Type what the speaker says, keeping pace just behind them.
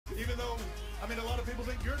I mean, a lot of people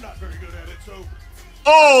think you're not very good at it, so.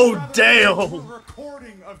 Oh, damn. A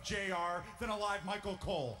recording of JR than a live Michael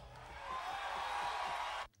Cole.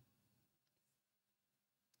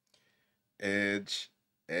 Edge.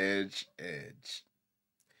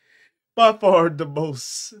 By far the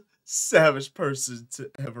most savage person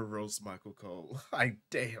to ever roast Michael Cole. Like,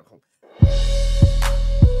 damn.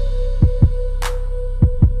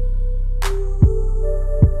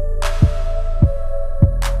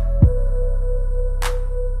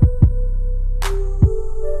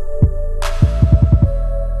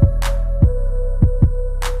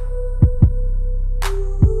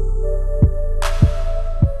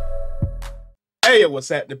 Hey, what's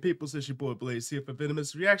happening, people? It's your boy Blaze here for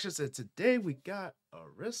Venomous Reactions, and today we got a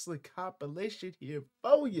wrestling compilation here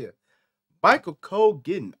for you. Michael Cole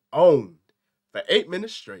getting owned for 8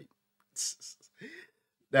 minutes straight.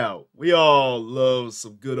 Now, we all love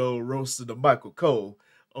some good old roasting of Michael Cole.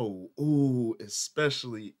 Oh,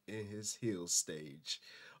 especially in his heel stage.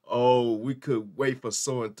 Oh, we could wait for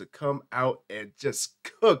someone to come out and just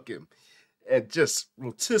cook him and just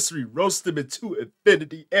rotisserie roast him into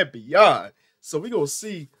infinity and beyond. So we're going to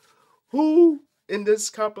see who in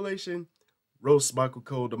this compilation roasts Michael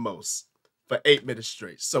Cole the most for 8 minutes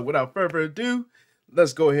straight. So without further ado,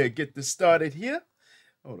 let's go ahead and get this started here.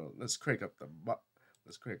 Hold on, let's crank up the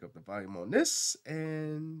volume on this,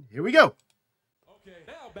 and here we go. Okay,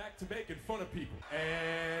 now back to making fun of people.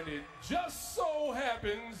 And it just so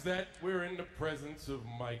happens that we're in the presence of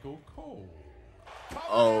Michael Cole.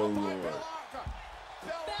 Oh, Lord.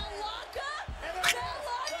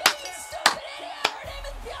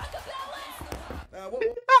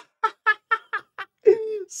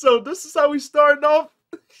 So this is how we starting off.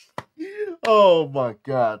 Oh my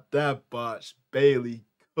God, that botch Bailey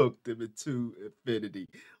cooked him into infinity.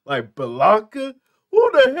 Like Bianca,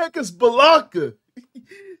 who the heck is Bianca?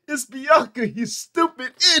 It's Bianca, you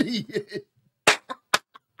stupid idiot.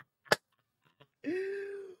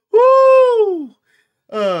 Woo!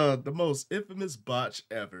 The most infamous botch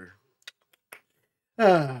ever.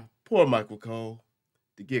 Poor Michael Cole.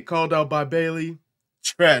 To get called out by Bailey,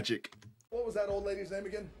 tragic. What was that old lady's name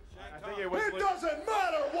again? It doesn't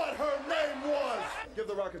matter what her name was. Give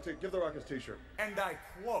the Rock his t-shirt. And I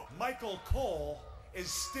quote, Michael Cole is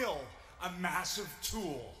still a massive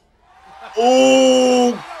tool.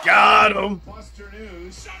 Oh, got him. Buster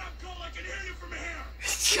News. Shut up, Cole, I can hear you from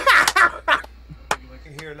here.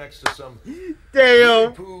 Here next to some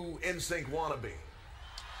Damn. poo NSYNC wannabe.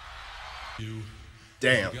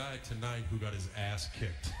 Damn. The guy tonight who got his ass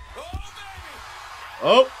kicked.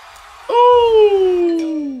 Oh.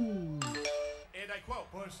 Ooh. And I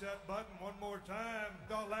quote, push that button one more time.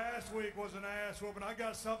 Thought last week was an ass whooping. I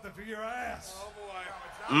got something for your ass. Oh boy.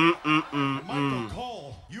 Michael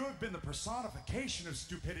Cole, you have been the personification of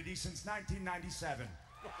stupidity since 1997.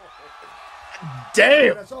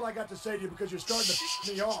 Damn. That's all I got to say to you because you're starting to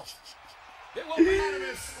piss me off. It will be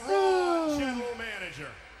Venomous Raw General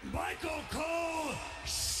Manager. Michael Cole,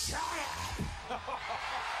 shut up.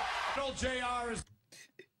 Old JR is.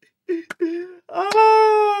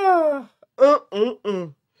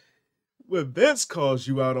 When Vince calls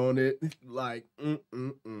you out on it, like,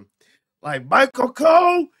 like Michael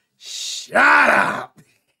Cole, shut up.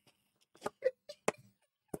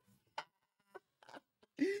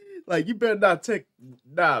 Like, you better not take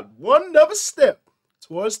not one other step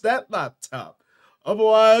towards that laptop.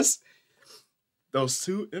 Otherwise, those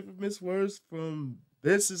two infamous words from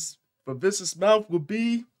Vince's mouth will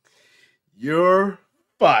be, "You're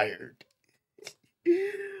fired."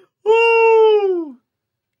 Woo!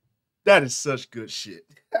 That is such good shit.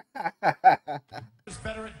 He's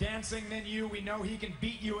better at dancing than you. We know he can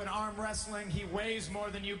beat you in arm wrestling. He weighs more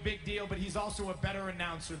than you, big deal, but he's also a better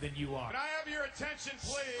announcer than you are. Can I have your attention,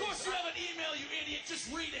 please? Of course you have an email, you idiot. Just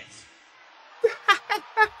read it.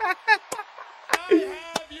 I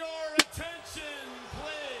have your attention,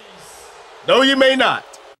 please. No, you may not.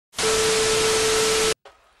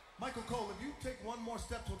 Michael Cole, if you take one more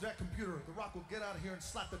step towards that computer, The Rock will get out of here and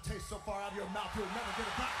slap the taste so far out of your mouth you'll never get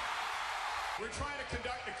it back. We're trying to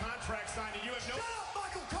conduct a contract signing. You have no. Shut up,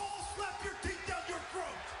 Michael Cole! Slap your teeth down your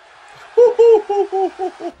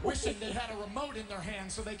throat! Wishing they had a remote in their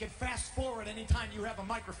hand so they could fast forward anytime you have a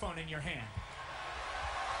microphone in your hand.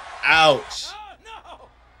 Ouch. Oh, no.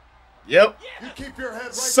 Yep. You keep your head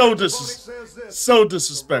right So there. so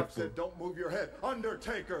disrespectful. Said, don't move your head.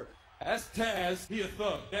 Undertaker. That's Taz. He a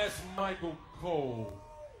thug. That's Michael Cole.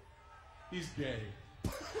 He's gay.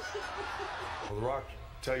 Well, The Rock,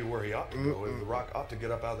 tell you where he ought to go. The Rock ought to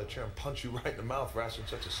get up out of the chair and punch you right in the mouth for asking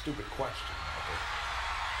such a stupid question.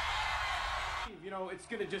 You know, it's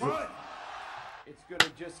gonna just. It's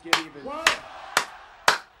gonna just get even. What?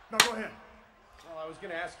 No, go ahead. Well, I was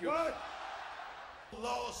gonna ask you. What?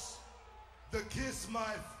 Lost the Kiss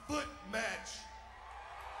My Foot match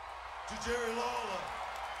to Jerry Lawler.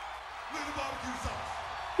 Look at the barbecue sauce.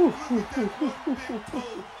 Look at that one big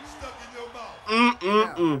toe stuck in your mouth.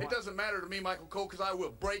 Now, it doesn't matter to me, Michael Cole, because I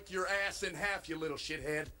will break your ass in half, you little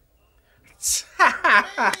shithead. Maybe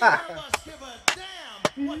I must give a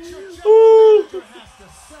damn what your general manager has to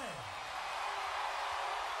say.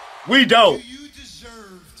 We don't. Do you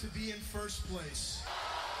deserve to be in first place?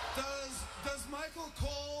 Does Michael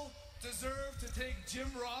Cole deserve to take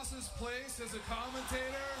Jim Ross's place as a commentator?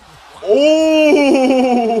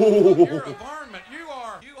 Oh! You're a varmint. You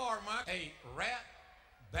are a rat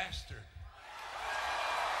bastard.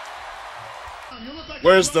 You look like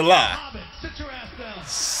Where's a the drunk lie? hobbit. Sit your ass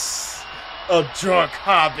down. A drunk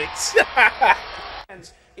hobbit.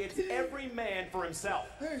 It's every man for himself.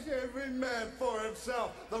 There's every man for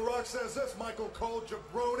himself. The Rock says this, Michael Cole,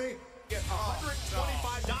 jabroni. Get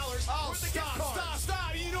 $125 Oh, for the gift card.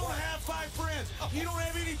 stop. You don't have 5 friends. You don't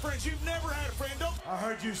have any friends. You've never had a friend. I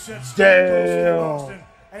heard you said Damn. Stone Cold Austin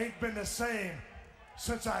ain't been the same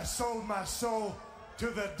since I sold my soul to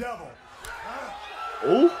the devil.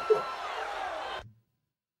 Oh.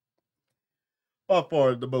 By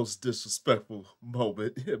far the most disrespectful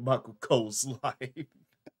moment in Michael Cole's life.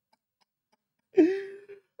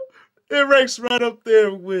 It ranks right up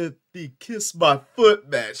there with the Kiss My Foot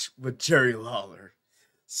match with Jerry Lawler.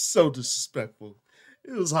 So disrespectful.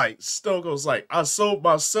 It was like, Stone Cold's like, I sold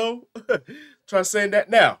my soul. Try saying that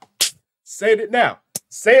now. Say it now.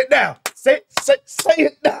 Say it now. Say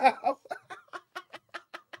it now.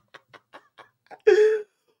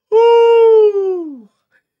 Woo!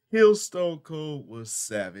 Heel Stone Cold was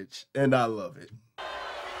savage, and I love it.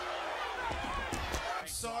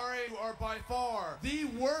 Sorry, you are by far the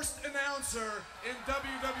worst announcer in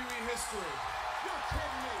WWE history. You're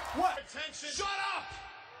kidding me. What? Attention. Shut up!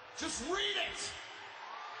 Just read it!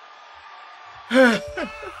 Oh,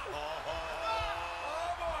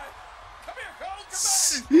 boy. Come here, Cole.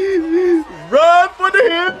 Come back. Run for the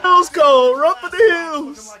hills, Cole. Run for the Looking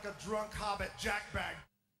hills. like a drunk hobbit jackbag.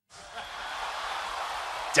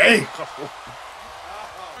 Damn.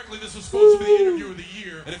 This was supposed to be the interview of the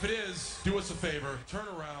year, and if it is, do us a favor, turn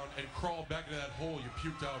around and crawl back into that hole you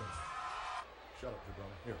puked out of. Shut up,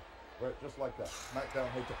 Jabroni. Here. Right, just like that. Smackdown.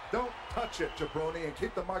 Hey, don't touch it, Jabroni, and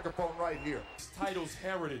keep the microphone right here. This title's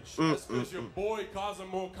heritage. That's because your boy causing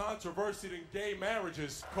more controversy than gay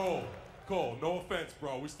marriages. Cole, no offense,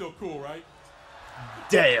 bro. We still cool, right?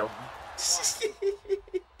 Damn.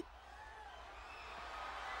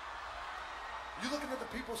 You looking at the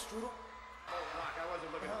people, Strudel?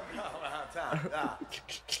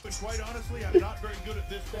 But quite honestly, I'm not very good at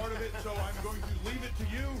this part of it, so I'm going to leave it to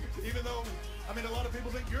you, even though, I mean, a lot of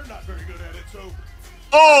people think you're not very good at it, so...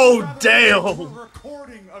 Oh, I'd rather damn. listen to a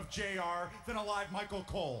recording of JR than a live Michael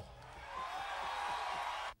Cole.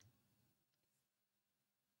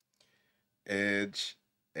 Edge.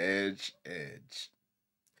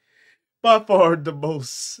 By far the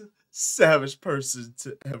most savage person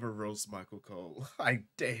to ever roast Michael Cole. Like,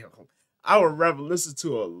 damn. I would rather listen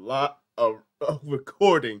to a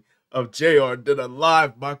recording of JR than a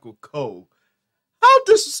live Michael Cole. How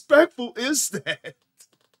disrespectful is that?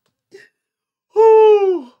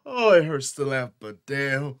 Ooh, oh, it hurts to laugh, but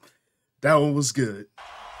damn, that one was good.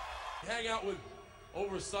 Hang out with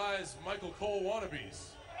oversized Michael Cole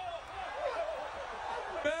wannabes.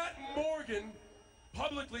 Matt Morgan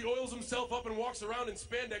publicly oils himself up and walks around in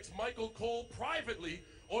spandex. Michael Cole privately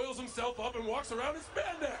oils himself up and walks around in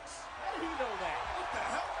spandex. How did he know that? What the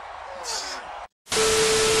hell?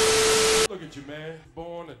 Look at you, man.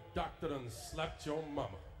 Born a doctor done slapped your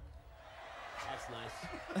mama. That's nice.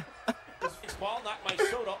 Ball knocked my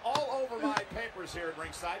soda all over my papers here at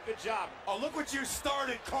ringside. Good job. Oh, look what you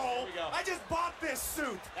started, Cole. Here we go. I just bought this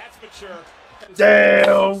suit. That's mature.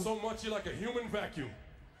 Damn. So much you're like a human vacuum.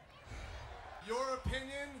 Your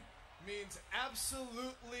opinion means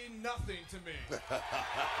absolutely nothing to me. That's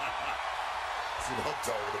what I'm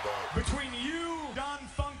talking about. Between you, Don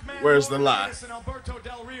Funkman, Where's the Lauren lie? Davis, and Alberto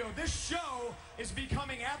Del Rio, this show is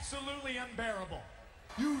becoming absolutely unbearable.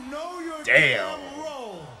 You know your Damn.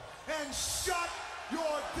 role and shut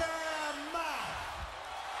your damn mouth.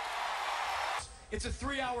 It's a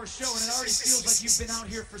 3-hour show, and it already feels like you've been out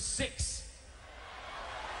here for 6.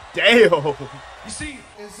 Damn. You see,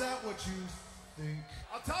 Is that what you think?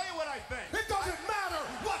 I'll tell you what I think. It doesn't matter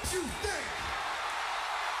what you think.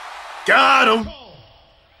 Got him. Cole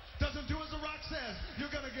doesn't do as The Rock says. You're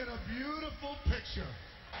gonna get a beautiful picture.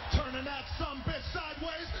 Turning that sumbitch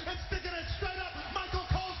sideways and sticking it straight up Michael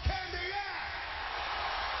Cole's candy ass.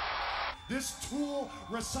 this tool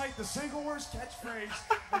recite the single worst catchphrase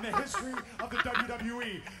in the history of the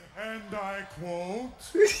WWE. And I quote,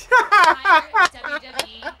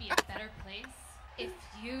 WWE be a better place if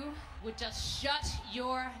you would just shut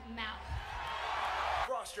your mouth.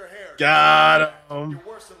 Cross your hair. Got him. You're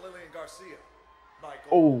worse than Lillian Garcia,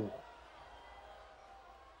 Michael. Oh.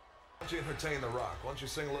 Why don't you entertain The Rock? Why don't you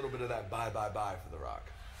sing a little bit of that bye, bye, bye for The Rock?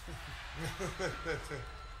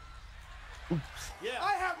 yeah,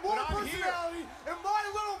 I have more personality in my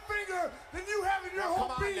little finger than you have in your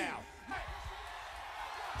whole being. Now.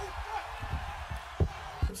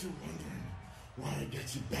 But you're wondering why I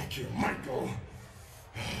got you back here, Michael.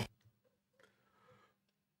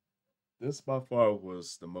 This by far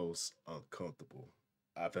was the most uncomfortable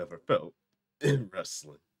I've ever felt in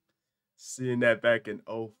wrestling. Seeing that back in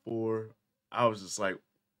 '04, I was just like,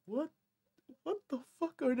 what the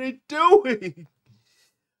fuck are they doing?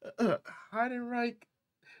 Heidenreich,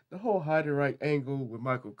 the whole Heidenreich angle with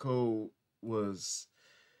Michael Cole was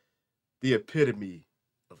the epitome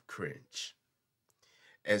of cringe.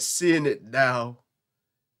 And seeing it now,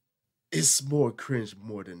 it's more cringe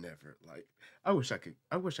more than ever. Like, I wish I could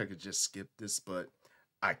just skip this, but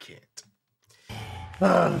I can't.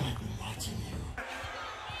 I've been watching you.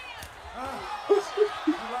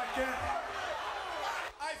 You like that?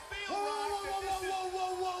 I feel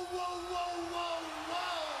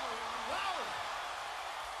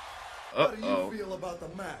How do you feel about the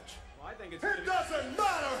match? Well, I think It doesn't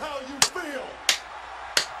matter how you feel.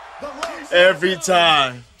 The Rock's Every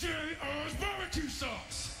time. JR's barbecue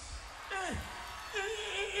sauce.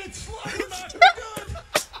 It's slightly not good.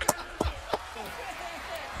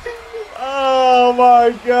 Oh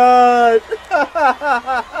my god. I'm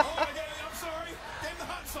sorry. Get the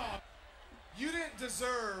hot sauce. You didn't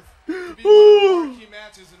deserve to be one of the marquee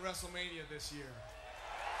matches in WrestleMania this year.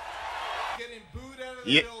 Getting booed out of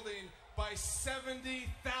the building by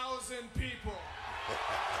 70,000 people.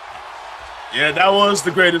 Yeah, that was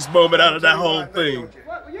the greatest moment out of that whole thing.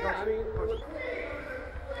 Well, yeah, I mean,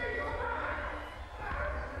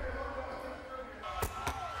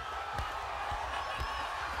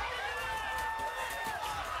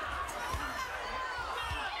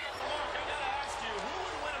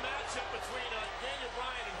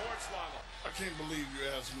 I can't believe you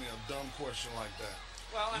asked me a dumb question like that.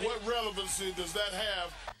 well, I mean, What relevancy does that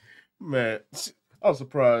have? Man, I'm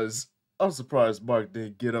surprised. I'm surprised Mark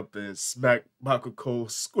didn't get up and smack Michael Cole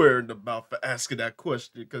square in the mouth for asking that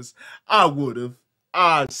question, because I would have.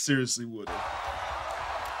 I seriously would have.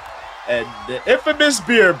 And the infamous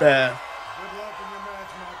beer bath. Good luck in your match,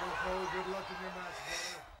 Michael Cole. Good luck in your match,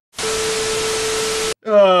 brother.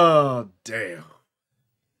 Oh, damn.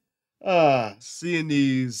 Seeing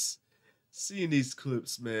these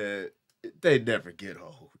clips, man, they never get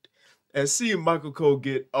old. And seeing Michael Cole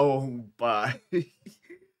get owned by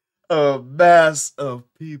a mass of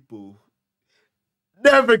people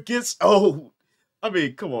never gets old. I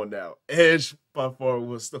mean, come on now. Edge by far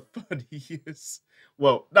was the funniest.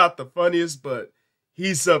 Well, not the funniest, but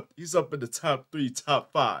he's up in the top 3,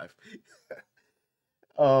 top 5.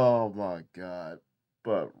 Oh my god.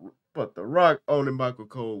 But The Rock owning Michael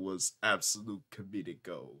Cole was absolute comedic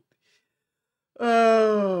gold.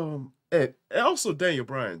 And also Daniel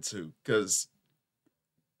Bryan too, because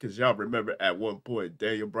y'all remember at one point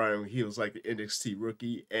Daniel Bryan, he was like the NXT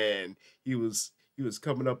rookie, and he was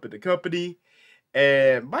coming up in the company,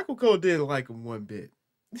 and Michael Cole didn't like him one bit.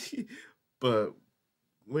 But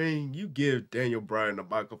when you give Daniel Bryan a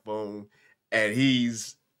microphone and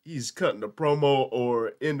he's cutting the promo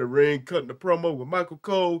or in the ring cutting the promo with Michael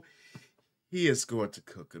Cole, he is going to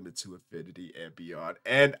cook him into infinity and beyond.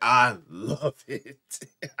 And I love it.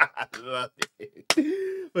 I love it.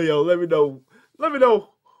 But yo, let me know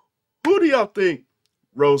who do y'all think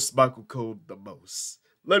roasts Michael Cole the most?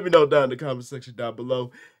 Let me know down in the comment section down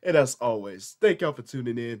below. And as always, thank y'all for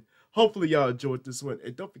tuning in. Hopefully y'all enjoyed this one.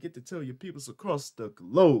 And don't forget to tell your peoples across the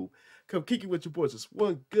globe. Come kick it with your boys just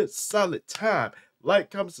one good solid time.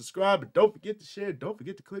 Like, comment, subscribe, and don't forget to share. Don't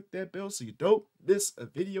forget to click that bell so you don't miss a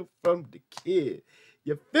video from the kid.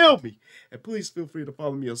 You feel me? And please feel free to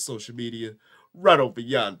follow me on social media right over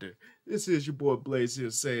yonder. This is your boy Blaze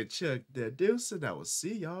here saying check that deuce, and I will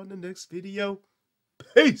see y'all in the next video.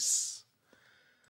 Peace.